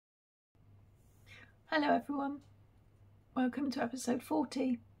Hello everyone, welcome to episode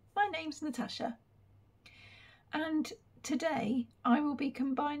 40. My name's Natasha and today I will be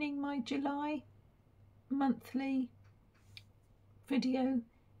combining my July monthly video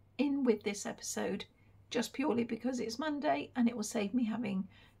in with this episode just purely because it's Monday and it will save me having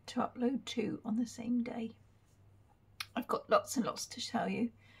to upload two on the same day. I've got lots and lots to tell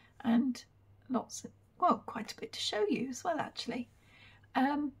you and quite a bit to show you as well actually.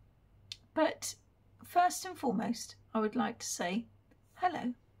 But first and foremost, I would like to say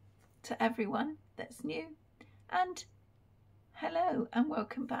hello to everyone that's new and hello and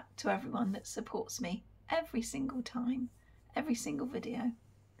welcome back to everyone that supports me every single time, every single video,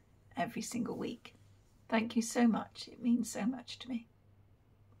 every single week. Thank you so much. It means so much to me.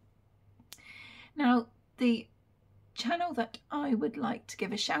 Now, the channel that I would like to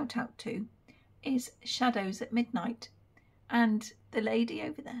give a shout out to is Shadows at Midnight, and the lady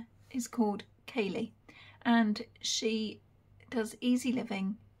over there is called Kayleigh, and she does easy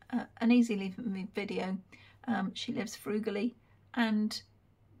living, an easy living video. She lives frugally and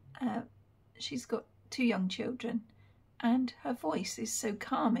she's got 2 young children and her voice is so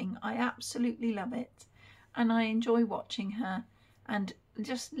calming. I absolutely love it and I enjoy watching her and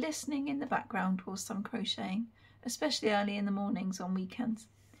just listening in the background whilst I'm crocheting, especially early in the mornings on weekends.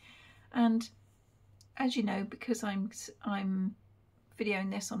 And as you know, because I'm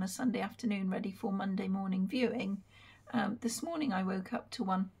videoing this on a Sunday afternoon ready for Monday morning viewing, this morning I woke up to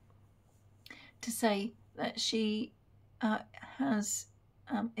one to say that she has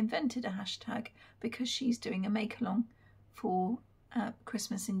invented a hashtag because she's doing a make-along for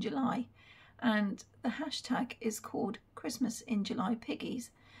Christmas in July, and the hashtag is called Christmas in July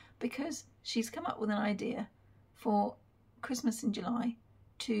Piggies because she's come up with an idea for Christmas in July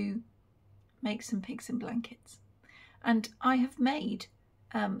to make some pigs in blankets. And I have made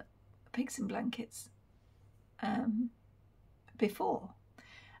pigs in blankets before,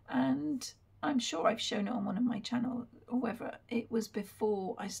 and I'm sure I've shown it on one of my channels, or whether it was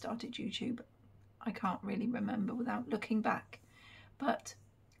before I started YouTube. I can't really remember without looking back, but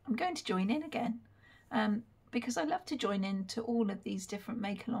I'm going to join in again because I love to join in to all of these different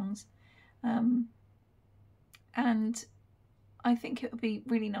make-alongs, and I think it would be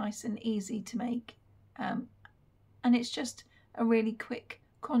really nice and easy to make. And it's just a really quick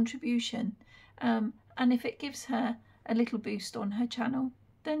contribution, and if it gives her a little boost on her channel,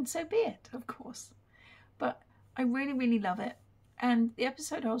 then so be it, of course. But I really love it. And the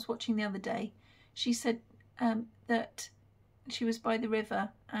episode I was watching the other day, she said that she was by the river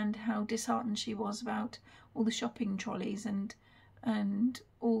and how disheartened she was about all the shopping trolleys and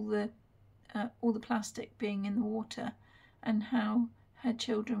all the plastic being in the water, and how her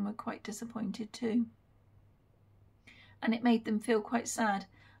children were quite disappointed too. And it made them feel quite sad,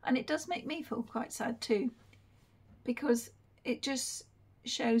 and it does make me feel quite sad too, because it just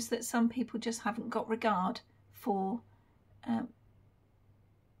shows that some people just haven't got regard for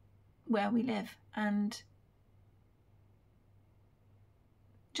where we live and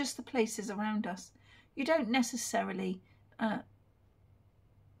just the places around us. You don't necessarily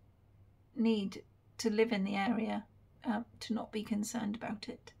need to live in the area to not be concerned about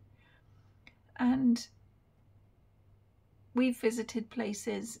it. And we've visited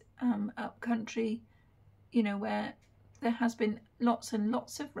places up country, you know, where there has been lots and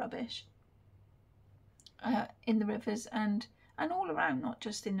lots of rubbish in the rivers and all around, not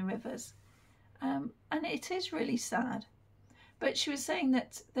just in the rivers. And it is really sad. But she was saying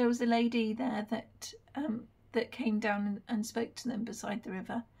that there was a lady there that came down and spoke to them beside the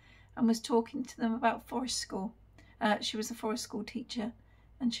river and was talking to them about forest school. She was a forest school teacher,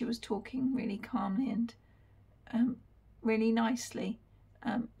 and she was talking really calmly and really nicely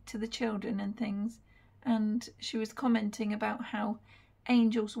to the children and things, and she was commenting about how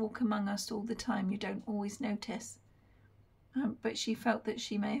angels walk among us all the time, you don't always notice, but she felt that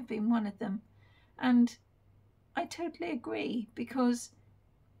she may have been one of them. And I totally agree, because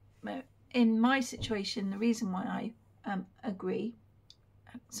in my situation, the reason why I agree,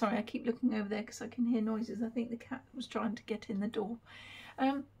 sorry, I keep looking over there because I can hear noises. I think the cat was trying to get in the door.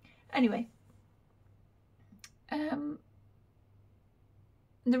 Anyway,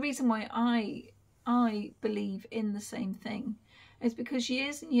 the reason why I believe in the same thing is because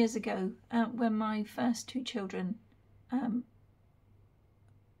years and years ago, when my first 2 children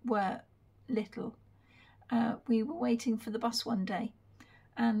were little, we were waiting for the bus one day,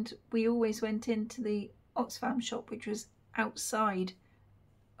 and we always went into the Oxfam shop, which was outside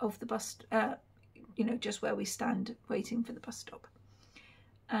of the bus, you know, just where we stand waiting for the bus stop,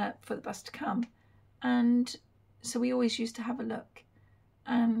 for the bus to come. And so we always used to have a look,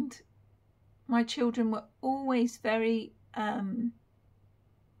 and my children were always very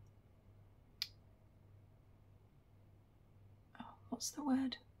what's the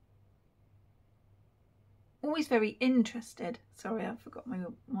word? Always very interested. Sorry, I forgot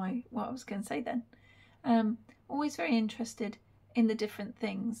my what I was going to say then. Always very interested in the different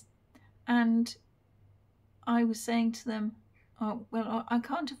things, and I was saying to them, oh well, I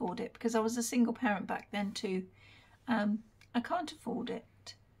can't afford it, because I was a single parent back then too. I can't afford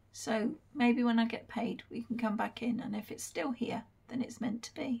it, so maybe when I get paid we can come back in, and if it's still here then it's meant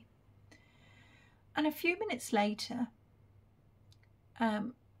to be. And a few minutes later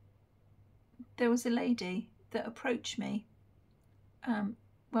there was a lady that approached me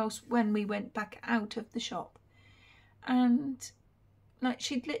when we went back out of the shop, and like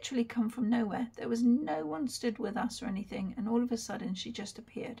she'd literally come from nowhere. There was no one stood with us or anything, and all of a sudden she just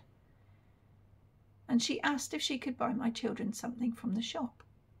appeared. And she asked if she could buy my children something from the shop.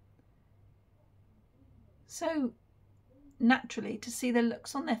 So naturally, to see the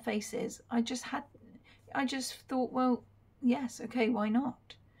looks on their faces, I just thought, well, yes, okay, why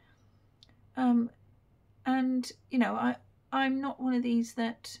not? And you know, I'm not one of these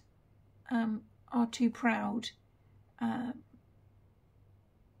that are too proud,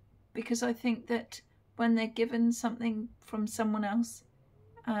 because I think that when they're given something from someone else,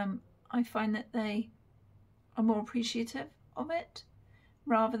 I find that they are more appreciative of it,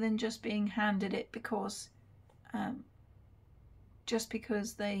 rather than just being handed it because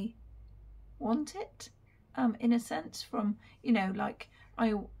they want it, in a sense. From, you know, like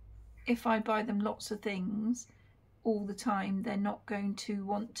if I buy them lots of things all the time, they're not going to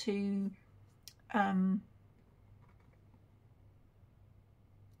want to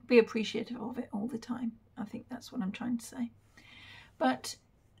be appreciative of it all the time. I think that's what I'm trying to say. But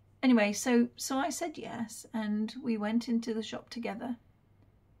anyway, so I said yes, and we went into the shop together,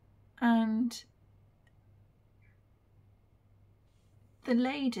 and the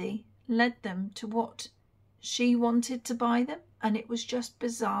lady led them to what she wanted to buy them, and it was just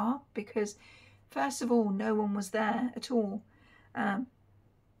bizarre because first of all, no one was there at all.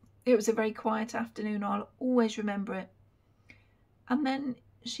 It was a very quiet afternoon. I'll always remember it. And then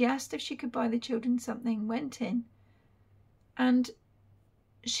she asked if she could buy the children something, went in, and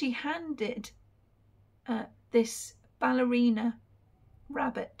she handed this ballerina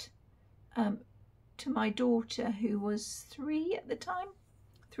rabbit to my daughter, who was 3 at the time,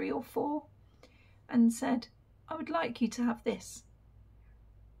 3 or 4, and said, I would like you to have this.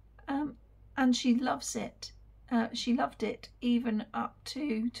 And she loves it. She loved it even up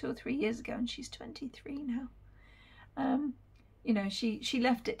to 2 or 3 years ago, and she's 23 now. You know, she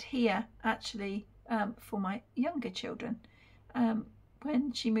left it here actually for my younger children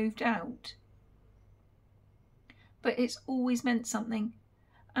when she moved out. But it's always meant something.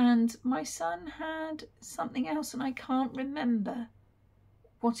 And my son had something else, and I can't remember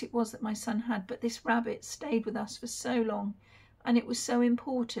what it was that my son had, but this rabbit stayed with us for so long, and it was so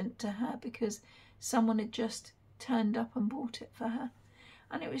important to her because someone had just turned up and bought it for her,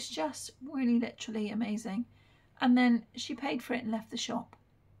 and it was just really literally amazing. And then she paid for it and left the shop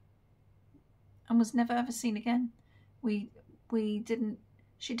and was never ever seen again.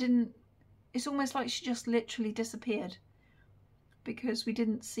 She didn't, it's almost like she just literally disappeared, because we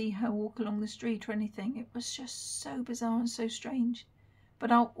didn't see her walk along the street or anything. It was just so bizarre and so strange,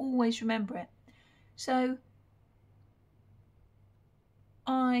 but I'll always remember it. So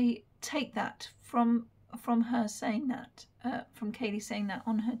I take that from her saying that, from Kayleigh saying that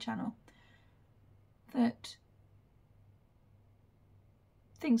on her channel, that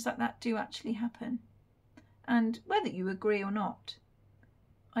things like that do actually happen. And whether you agree or not,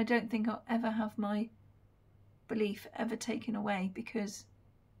 I don't think I'll ever have my belief ever taken away, because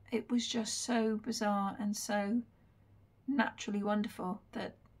it was just so bizarre and so naturally wonderful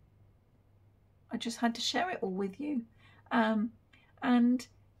that I just had to share it all with you. And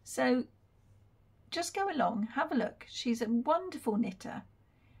so just go along, have a look. She's a wonderful knitter,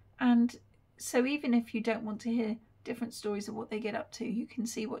 and so even if you don't want to hear different stories of what they get up to, you can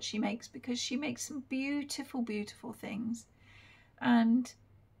see what she makes, because she makes some beautiful, beautiful things, and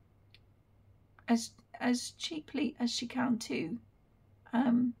as cheaply as she can too.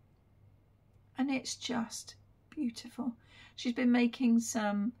 And it's just beautiful. She's been making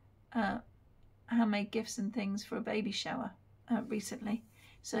some handmade gifts and things for a baby shower recently,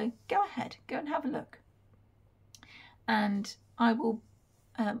 so go ahead, go and have a look, and I will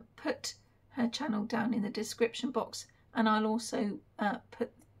put her channel down in the description box, and I'll also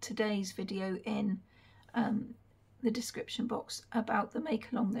put today's video in the description box about the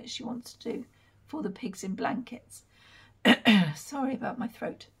make along that she wants to do for the pigs in blankets. Sorry about my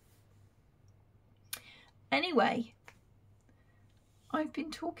throat. Anyway, I've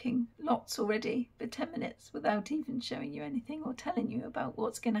been talking lots already for 10 minutes without even showing you anything or telling you about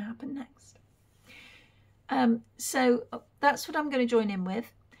what's going to happen next. So that's what I'm going to join in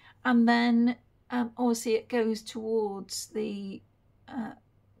with. And then obviously it goes towards the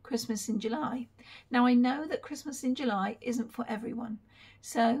Christmas in July. Now I know that Christmas in July isn't for everyone.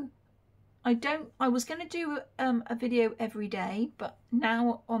 So I was going to do a video every day, but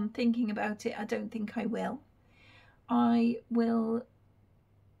now on thinking about it, I don't think I will. I will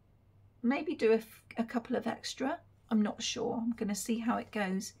maybe do a couple of extra. I'm not sure. I'm going to see how it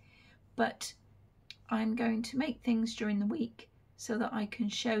goes. But I'm going to make things during the week so that I can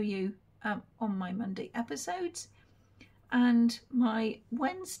show you on my Monday episodes. And my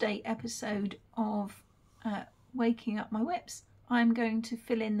Wednesday episode of Waking Up My Whips, I'm going to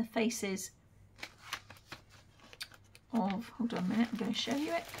fill in the faces of, hold on a minute, I'm going to show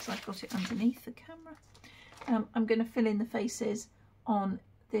you it because I've got it underneath the camera. I'm going to fill in the faces on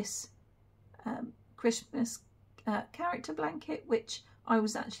this Christmas character blanket, which I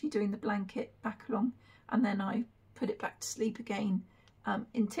was actually doing the blanket back along, and then I put it back to sleep again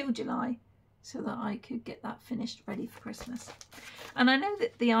until July so that I could get that finished ready for Christmas. And I know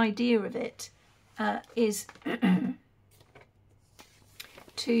that the idea of it is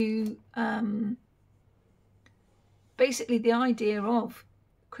to basically the idea of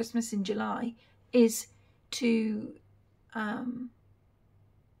Christmas in July is to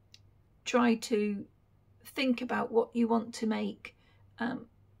try to think about what you want to make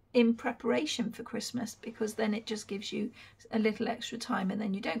in preparation for Christmas, because then it just gives you a little extra time, and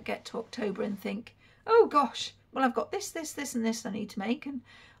then you don't get to October and think, oh gosh, well I've got this and this I need to make, and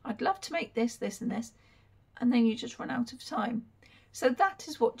I'd love to make this and this, and then you just run out of time. So that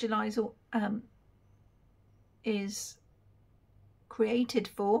is what July is created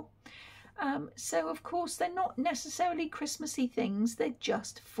for. So of course they're not necessarily Christmassy things, they're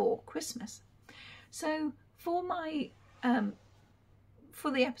just for Christmas. So for my for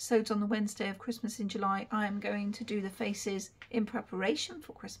the episodes on the Wednesday of Christmas in July, I am going to do the faces in preparation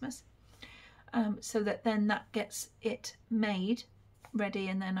for Christmas, so that then that gets it made ready,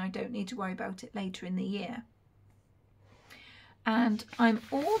 and then I don't need to worry about it later in the year. And I'm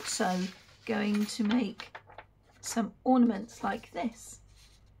also going to make some ornaments like this.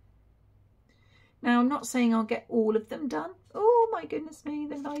 Now I'm not saying I'll get all of them done. Oh my goodness me,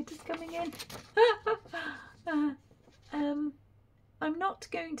 the light is coming in. I'm not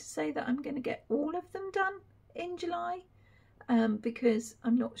going to say that I'm going to get all of them done in July, because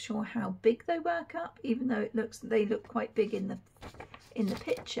I'm not sure how big they work up, even though they look quite big in the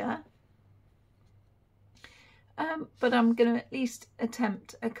picture. But I'm going to at least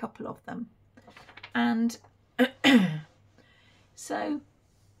attempt a couple of them. And so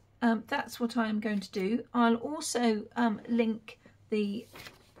that's what I'm going to do. I'll also link the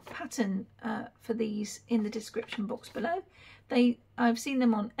pattern for these in the description box below. I've seen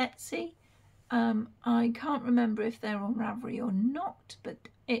them on Etsy. I can't remember if they're on Ravelry or not, but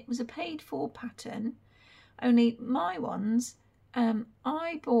it was a paid for pattern. Only my ones,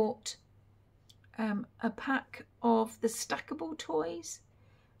 I bought a pack of the stackable toys,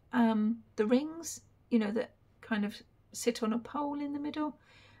 the rings, you know, that kind of sit on a pole in the middle,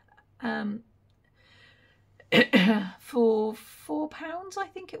 for £4, I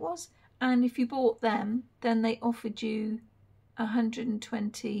think it was. And if you bought them, then they offered you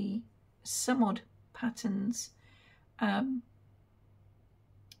 120 some odd patterns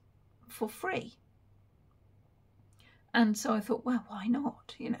for free. And so I thought, well, why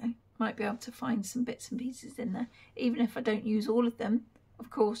not? You know, might be able to find some bits and pieces in there, even if I don't use all of them.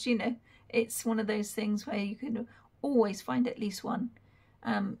 Of course, you know, it's one of those things where you can always find at least one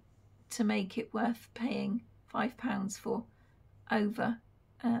to make it worth paying £5 for over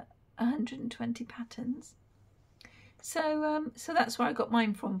 120 patterns. So that's where I got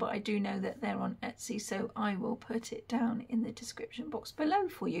mine from, but I do know that they're on Etsy, so I will put it down in the description box below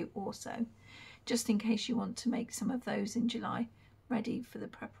for you also, just in case you want to make some of those in July, ready for the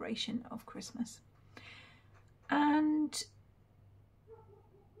preparation of Christmas. And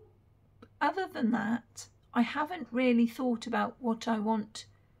other than that, I haven't really thought about what I want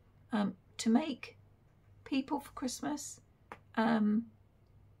to make people for Christmas.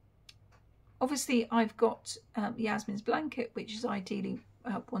 Obviously I've got Yasmin's blanket, which is ideally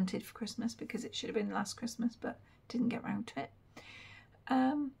wanted for Christmas, because it should have been last Christmas but didn't get round to it.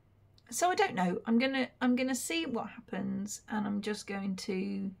 So I don't know. I'm gonna see what happens, and I'm just going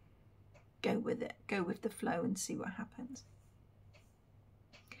to go with it, go with the flow and see what happens.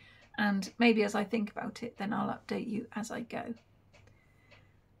 And maybe as I think about it, then I'll update you as I go.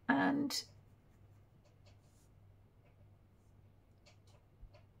 And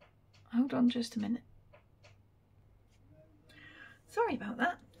Hold on just a minute. Sorry about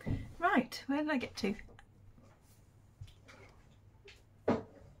that. Right, where did I get to?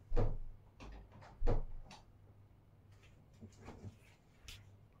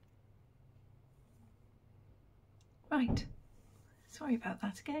 Right, sorry about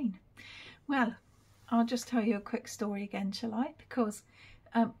that again. Well, I'll just tell you a quick story again, shall I? Because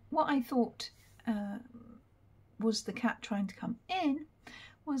what I thought was the cat trying to come in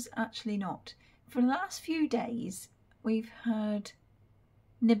was actually not. For the last few days, we've heard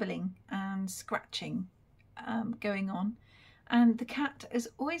nibbling and scratching going on, and the cat has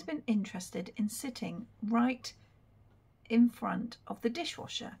always been interested in sitting right in front of the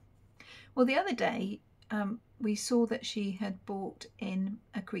dishwasher. Well, the other day we saw that she had brought in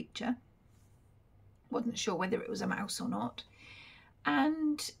a creature. Wasn't sure whether it was a mouse or not,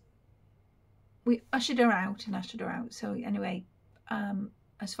 and we ushered her out. So anyway,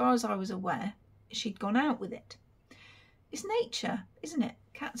 as far as I was aware, she'd gone out with it. It's nature, isn't it?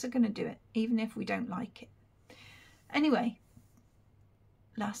 Cats are going to do it, even if we don't like it. Anyway,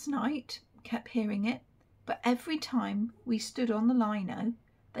 last night, kept hearing it, but every time we stood on the lino,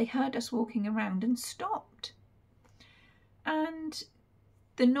 they heard us walking around and stopped. And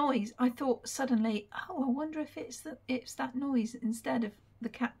the noise, I thought suddenly, oh, I wonder if it's that noise instead of the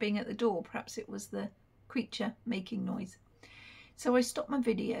cat being at the door. Perhaps it was the creature making noise. So I stopped my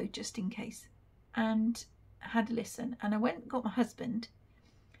video just in case and had a listen, and I went and got my husband,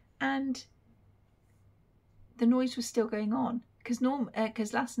 and the noise was still going on because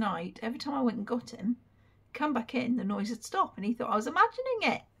last night every time I went and got him, come back in, the noise had stopped, and he thought I was imagining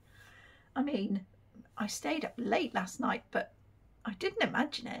it. I mean, I stayed up late last night, but I didn't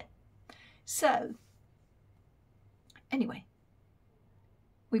imagine it. So anyway,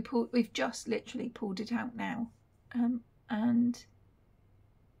 we've just literally pulled it out now, and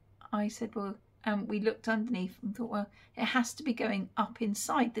I said, well, we looked underneath and thought, well, it has to be going up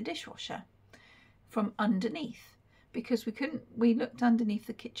inside the dishwasher from underneath, because we looked underneath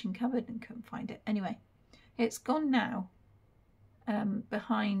the kitchen cupboard and couldn't find it. Anyway, it's gone now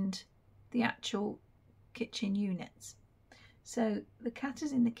behind the actual kitchen units. So the cat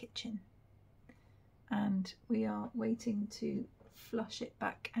is in the kitchen, and we are waiting to flush it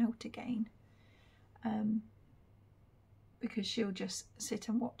back out again, because she'll just sit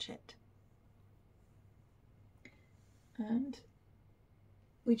and watch it. And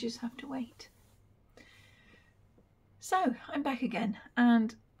we just have to wait. So I'm back again,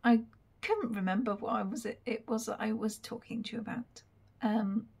 and I couldn't remember what it was that I was talking to you about.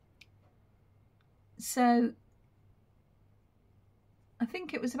 So I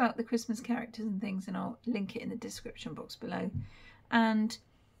think it was about the Christmas characters and things, and I'll link it in the description box below. And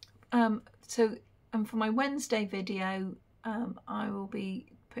for my Wednesday video, I will be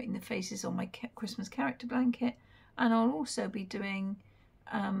putting the faces on my Christmas character blanket, and I'll also be doing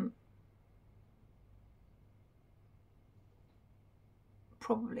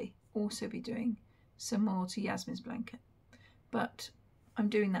probably also be doing some more to Yasmin's blanket, but I'm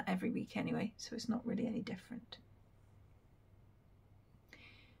doing that every week anyway, so it's not really any different.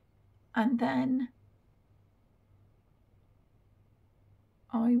 And then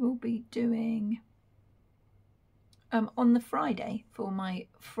I will be doing on the Friday, for my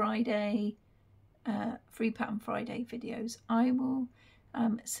Friday Free Pattern Friday videos, I will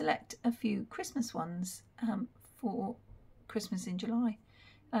select a few Christmas ones for Christmas in July,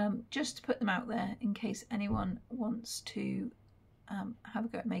 just to put them out there in case anyone wants to have a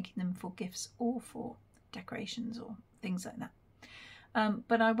go at making them for gifts or for decorations or things like that.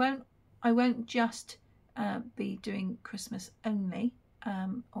 But I won't just be doing Christmas only,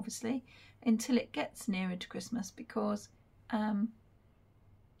 obviously, until it gets nearer to Christmas, because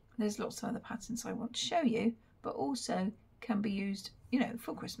there's lots of other patterns I want to show you, but also can be used, you know,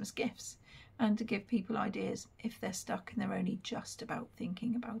 for Christmas gifts, and to give people ideas if they're stuck and they're only just about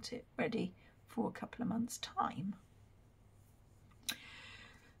thinking about it, ready for a couple of months' time.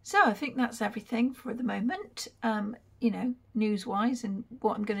 So I think that's everything for the moment, you know, news-wise and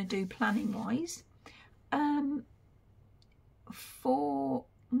what I'm going to do planning-wise. For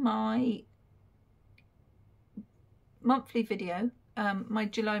my monthly video, my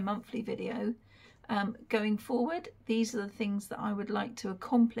July monthly video, going forward, these are the things that I would like to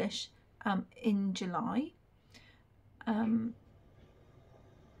accomplish in July.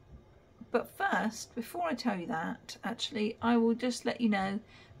 But first, before I tell you that, actually, I will just let you know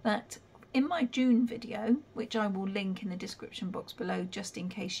that in my June video, which I will link in the description box below just in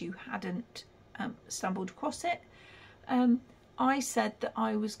case you hadn't stumbled across it, I said that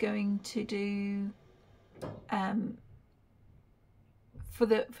I was going to do for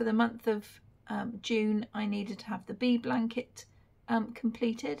the month of June, I needed to have the bee blanket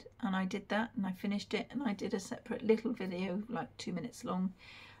completed, and I did that, and I finished it, and I did a separate little video like 2 minutes long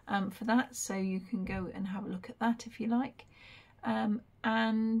for that, so you can go and have a look at that if you like.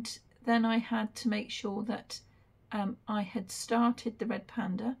 And then I had to make sure that I had started the red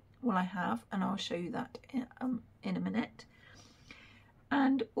panda. Well, I have, and I'll show you that in a minute.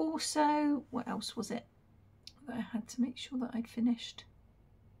 And also, what else was it that I had to make sure that I'd finished?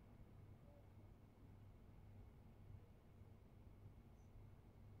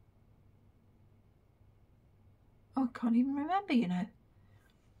 Oh, I can't even remember, you know.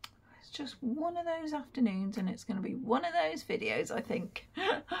 It's just one of those afternoons, and it's going to be one of those videos, I think.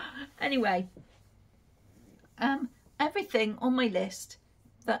 Anyway, everything on my list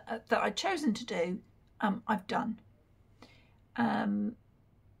that I'd chosen to do, I've done.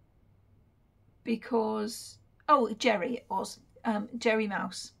 Because, oh, Jerry it was, Jerry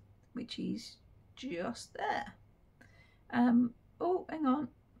Mouse, which is just there. Oh, hang on,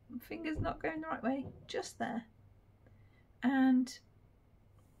 my finger's not going the right way, just there. And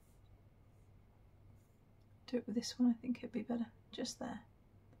do it with this one, I think it'd be better, just there.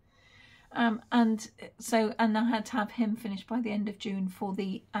 And I had to have him finished by the end of June for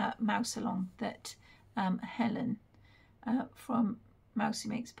the mouse along that Helen from Mousy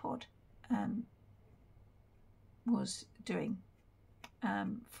Makes Pod was doing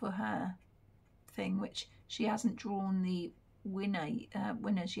for her thing, which she hasn't drawn the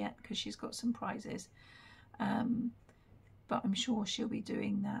winners yet because she's got some prizes, but I'm sure she'll be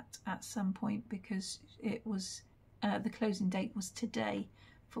doing that at some point, because it was the closing date was today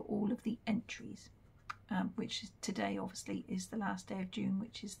for all of the entries, which is today obviously is the last day of June,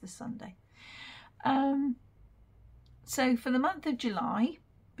 which is the Sunday. So for the month of July,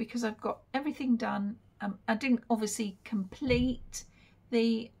 because I've got everything done, I didn't obviously complete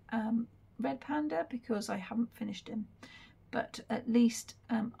the red panda because I haven't finished him, but at least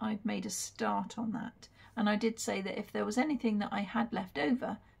I've made a start on that. And I did say that if there was anything that I had left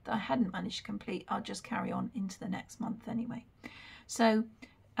over that I hadn't managed to complete, I'll just carry on into the next month anyway. So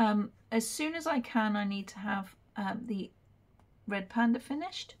as soon as I can, I need to have the red panda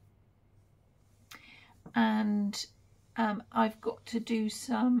finished, and I've got to do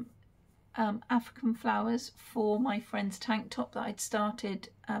some African flowers for my friend's tank top that I'd started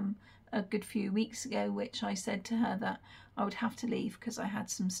a good few weeks ago, which I said to her that I would have to leave because I had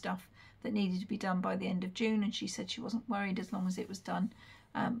some stuff that needed to be done by the end of June, and she said she wasn't worried as long as it was done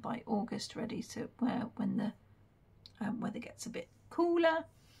by August, ready to wear when the weather gets a bit cooler.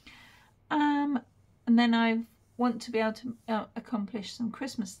 And then I want to be able to accomplish some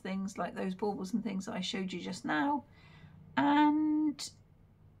Christmas things like those baubles and things that I showed you just now. And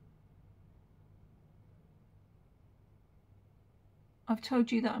I've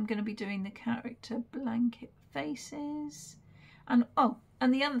told you that I'm going to be doing the character blanket faces. And oh,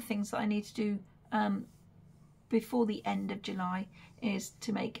 and the other things that I need to do before the end of July is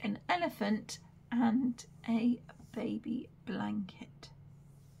to make an elephant and a baby blanket.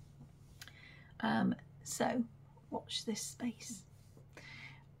 So watch this space.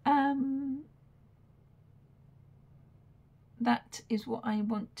 That is what I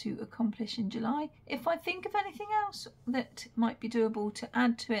want to accomplish in July. If I think of anything else that might be doable to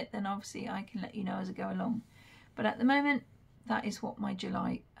add to it, then obviously I can let you know as I go along. But at the moment, that is what my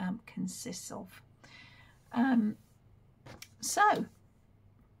July consists of. So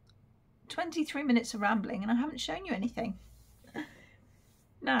 23 minutes of rambling and I haven't shown you anything.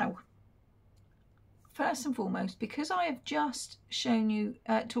 Now, first and foremost, because I have just shown you,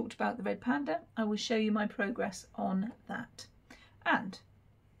 talked about the red panda, I will show you my progress on that. And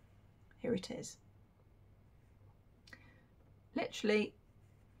here it is. Literally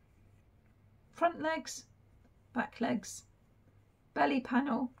front legs, back legs, belly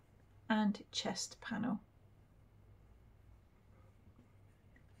panel and chest panel.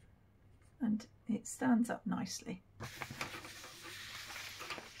 And it stands up nicely.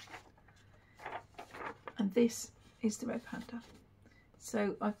 And this is the red panda.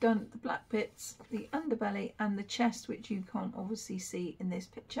 So I've done the black bits, the underbelly and the chest, which you can't obviously see in this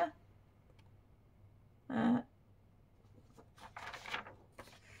picture.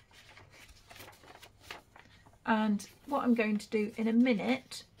 And what I'm going to do in a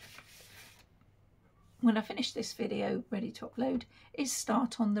minute, when I finish this video ready to upload, is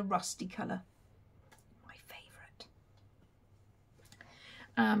start on the rusty colour, my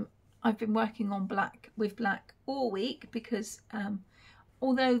favourite. I've been working on black with black all week because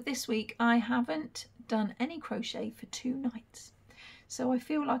although this week I haven't done any crochet for 2 nights, so I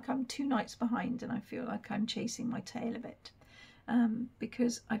feel like I'm 2 nights behind and I feel like I'm chasing my tail a bit.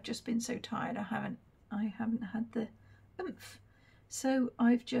 because I've just been so tired. I haven't had the oomph. So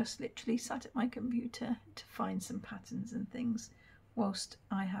I've just literally sat at my computer to find some patterns and things whilst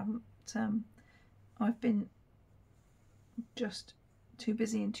I haven't, I've been just too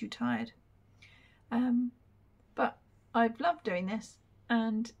busy and too tired. But I've loved doing this,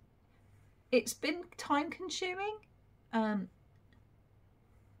 and it's been time consuming, and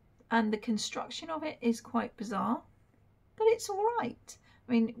the construction of it is quite bizarre, but it's all right.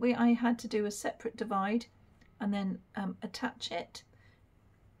 I mean, I had to do a separate divide and then attach it,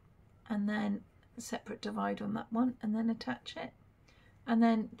 and then a separate divide on that one and then attach it, and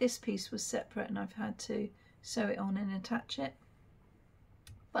then this piece was separate and I've had to sew it on and attach it.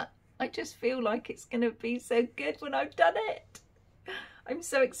 But I just feel like it's going to be so good when I've done it. I'm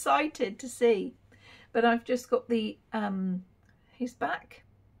so excited to see. But I've just got the his back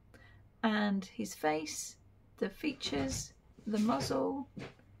and his face, the features, the muzzle,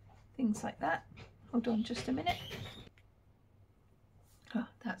 things like that. Hold on just a minute. Oh,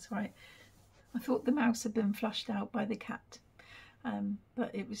 that's all right. I thought the mouse had been flushed out by the cat,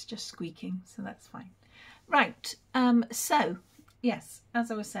 but it was just squeaking, so that's fine. Right, so yes,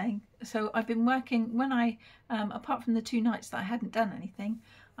 as I was saying, so I've been working when I, apart from the 2 nights that I hadn't done anything,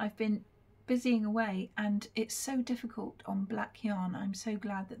 I've been busying away, and it's so difficult on black yarn. I'm so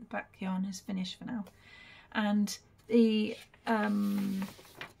glad that the black yarn is finished for now. And the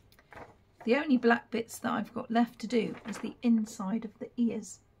only black bits that I've got left to do is the inside of the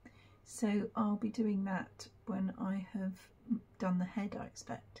ears. So I'll be doing that when I have done the head, I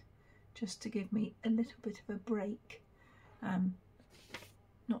expect, just to give me a little bit of a break,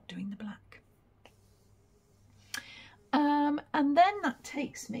 not doing the black. And then that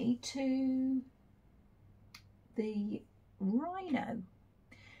takes me to the rhino.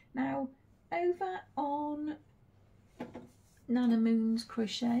 Now, over on Nana Moon's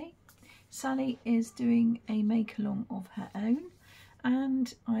Crochet, Sally is doing a make along of her own,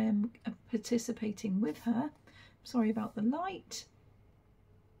 and I am participating with her. Sorry about the light.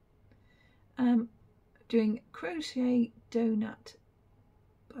 Doing crochet donut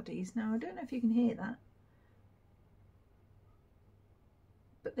buddies. Now I don't know if you can hear that,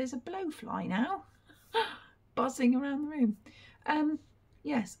 but there's a blowfly now buzzing around the room.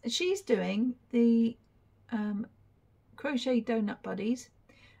 Yes, she's doing the crochet donut buddies,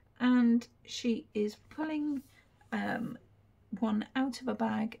 and she is pulling one out of a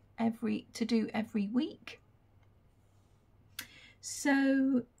bag to do every week.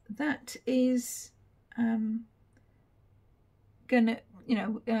 So that is gonna,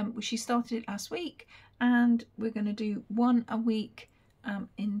 she started it last week, and we're gonna do one a week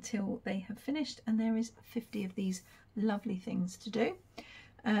until they have finished, and there is 50 of these lovely things to do.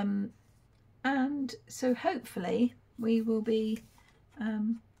 And so hopefully we will be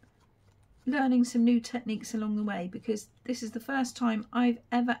learning some new techniques along the way, because this is the first time I've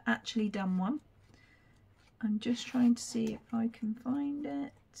ever actually done one. I'm just trying to see if I can find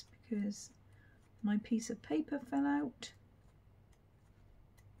it, because my piece of paper fell out.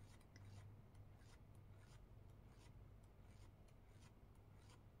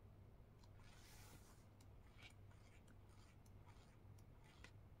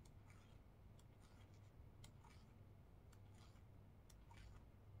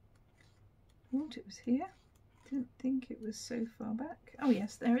 Thought it was here. Didn't think it was so far back. Oh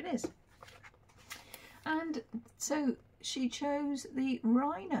yes, there it is. And so she chose the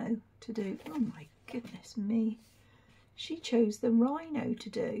rhino to do. Oh my goodness me. She chose the rhino to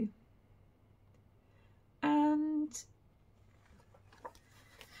do. And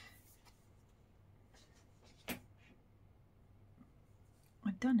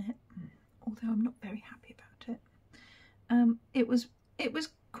I've done it, although I'm not very happy about it. It was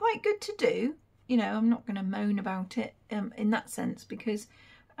quite good to do. I'm not going to moan about it in that sense, because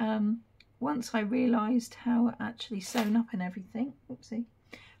once I realised how it actually sewn up and everything, whoopsie,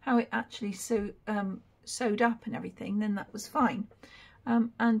 how it actually sewed up and everything, then that was fine.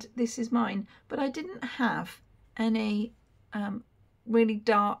 And this is mine, but I didn't have any really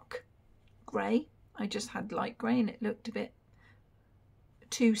dark grey. I just had light grey, and it looked a bit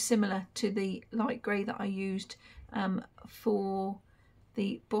too similar to the light grey that I used for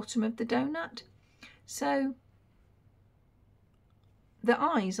the bottom of the donut. So the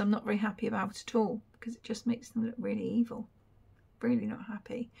eyes I'm not very happy about at all, because it just makes them look really evil. Really not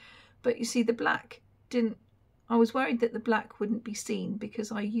happy. But you see, the black didn't, I was worried that the black wouldn't be seen, because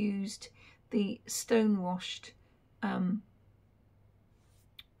I used the stone washed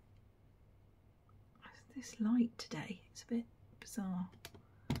this light today, it's a bit bizarre.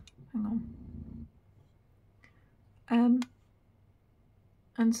 Hang on.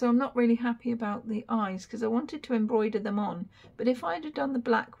 And so I'm not really happy about the eyes because I wanted to embroider them on. But if I'd have done the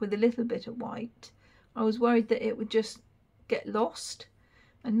black with a little bit of white, I was worried that it would just get lost.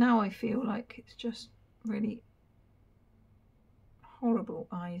 And now I feel like it's just really horrible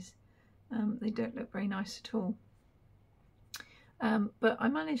eyes. They don't look very nice at all. But I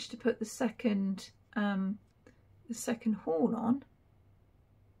managed to put the second horn on.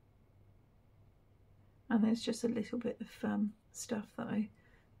 And there's just a little bit of stuff that I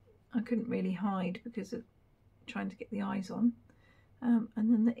couldn't really hide because of trying to get the eyes on. And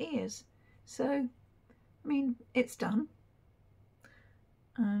then the ears. So, I mean, it's done.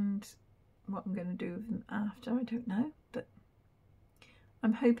 And what I'm going to do with them after, I don't know. But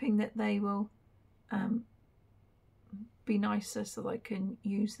I'm hoping that they will be nicer so that I can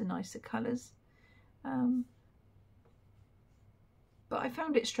use the nicer colours. But I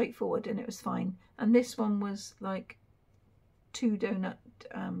found it straightforward and it was fine. And this one was like 2 donut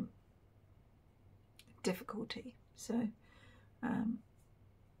difficulty. So,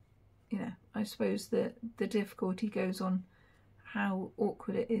 you know, I suppose the difficulty goes on how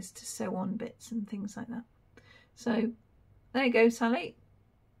awkward it is to sew on bits and things like that. So there you go, Sally.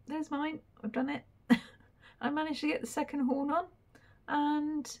 There's mine. I've done it. I managed to get the second horn on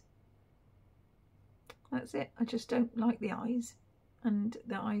and that's it. I just don't like the eyes. And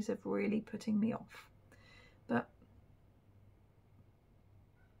the eyes are really putting me off. But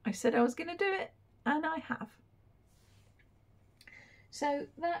I said I was going to do it, and I have. So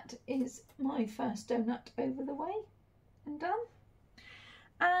that is my first donut over the way and done.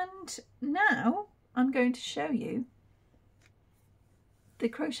 And now I'm going to show you the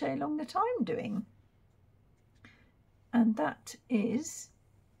crochet along that I'm doing. And that is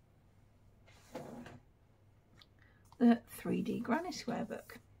the 3D Granny Square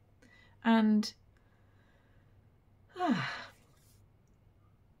book. And what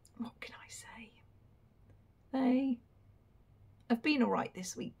can I say? They have been alright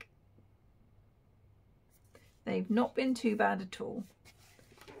this week. They've not been too bad at all.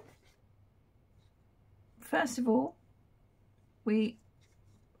 First of all, I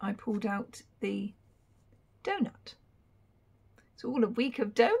pulled out the donut. It's all a week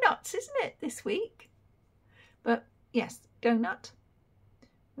of donuts, isn't it, this week? But yes, donut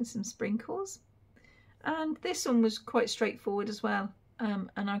with some sprinkles. And this one was quite straightforward as well, and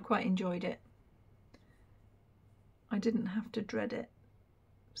I quite enjoyed it. I didn't have to dread it,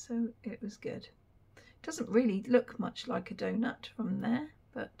 so it was good. It doesn't really look much like a donut from there,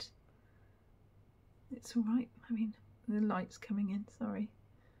 but it's all right. I mean, the light's coming in, sorry.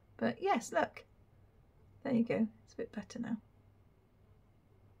 But yes, look, there you go. It's a bit better now.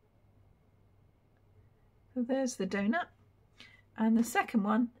 So there's the donut. And the second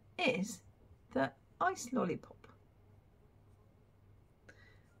one is the ice lollipop.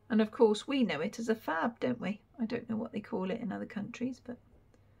 And of course we know it as a fab, don't we? I don't know what they call it in other countries, but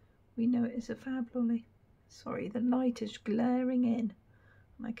we know it as a fab lolly. Sorry, the light is glaring in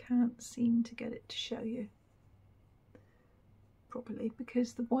and I can't seem to get it to show you properly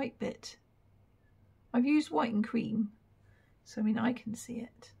because the white bit, I've used white and cream, so I mean I can see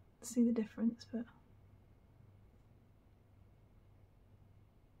it, see the difference, but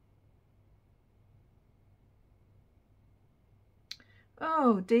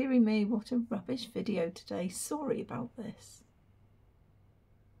oh dearie me, what a rubbish video today. Sorry about this.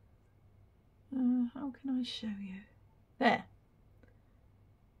 How can I show you? There.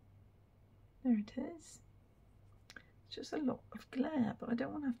 There it is. It's just a lot of glare, but I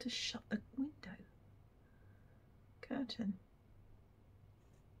don't want to have to shut the window. Curtain.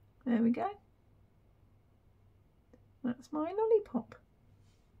 There we go. That's my lollipop.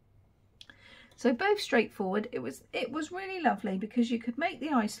 So both straightforward. It was really lovely because you could make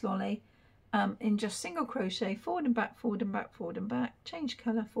the ice lolly in just single crochet, forward and back, forward and back, forward and back, change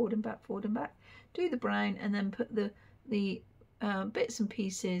colour, forward and back, forward and back, do the brown and then put the bits and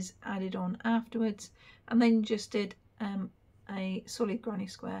pieces added on afterwards, and then you just did a solid granny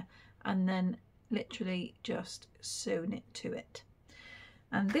square and then literally just sewn it to it.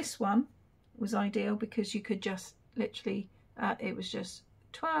 And this one was ideal because you could just literally, it was just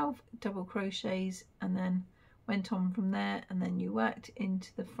 12 double crochets and then went on from there, and then you worked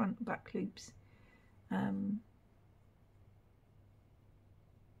into the front and back loops.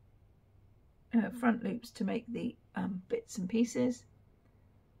 Front loops to make the bits and pieces,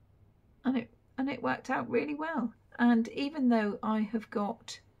 and it worked out really well. And even though I have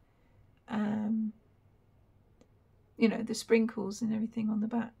got you know, the sprinkles and everything on the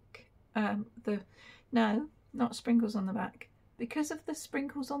back, no, not sprinkles on the back, because of the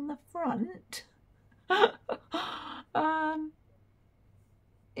sprinkles on the front,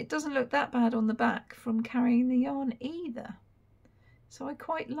 it doesn't look that bad on the back from carrying the yarn either. So I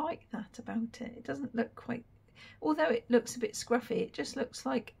quite like that about it. It doesn't look quite, although it looks a bit scruffy, it just looks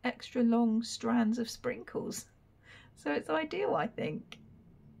like extra long strands of sprinkles. So it's ideal, I think.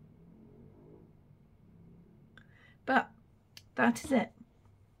 But that is it.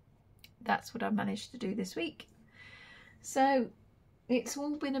 That's what I've managed to do this week. So it's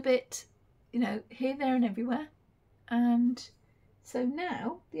all been a bit, you know, here, there and everywhere. And so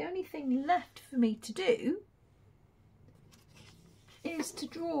now the only thing left for me to do is to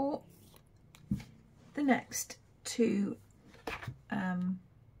draw the next two.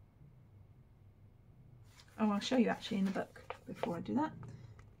 I'll show you actually in the book before I do that.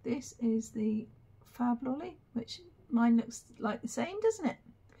 This is the Fab Lolly, which mine looks like the same, doesn't it?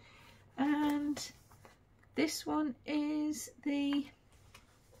 And this one is the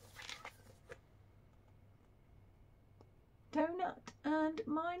donut, and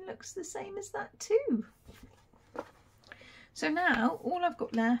mine looks the same as that too. So now all I've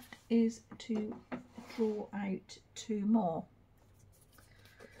got left is to draw out two more.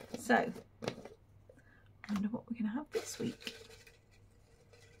 So I wonder what we're going to have this week.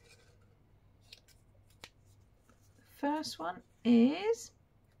 The first one is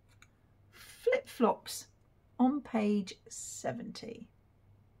flip-flops on page 70.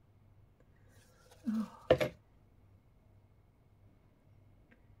 Oh.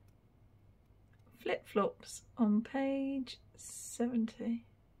 Flip-flops on page 70.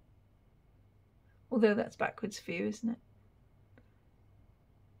 Although that's backwards for you, isn't it?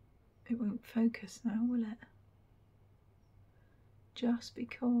 It won't focus now, will it? Just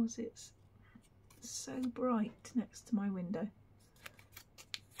because it's so bright next to my window.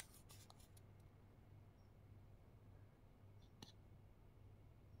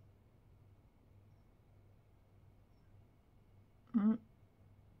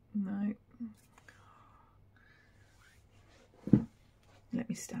 No. Let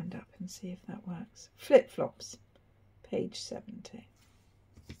me stand up and see if that works. Flip-flops, page 70.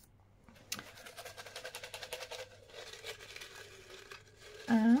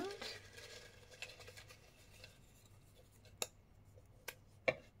 And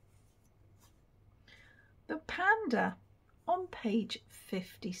the panda on page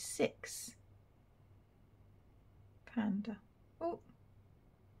 56. Panda. Oh.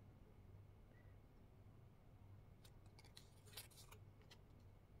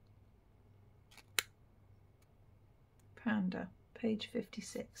 Panda, page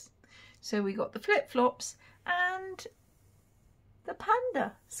 56. So we got the flip-flops and the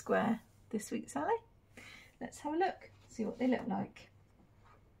panda square this week, Sally. Let's have a look, see what they look like.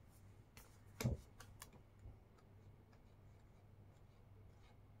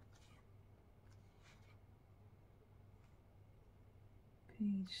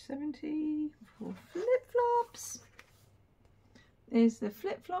 Page 70 for flip-flops. There's the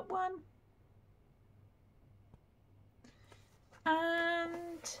flip-flop one.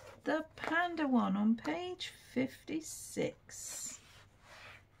 And the panda one on page 56.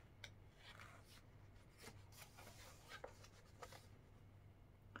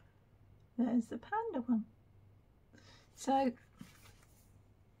 There's the panda one. So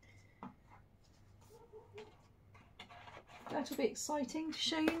that'll be exciting to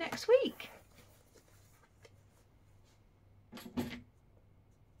show you next week.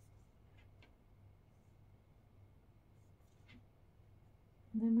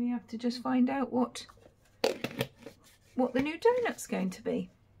 And then we have to just find out what the new donut's going to be,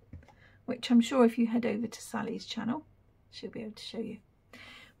 which I'm sure if you head over to Sally's channel, she'll be able to show you.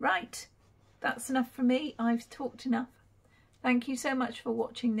 Right, that's enough from me. I've talked enough. Thank you so much for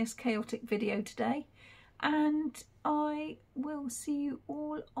watching this chaotic video today, and I will see you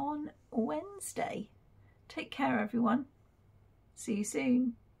all on Wednesday. Take care, everyone. See you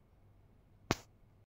soon.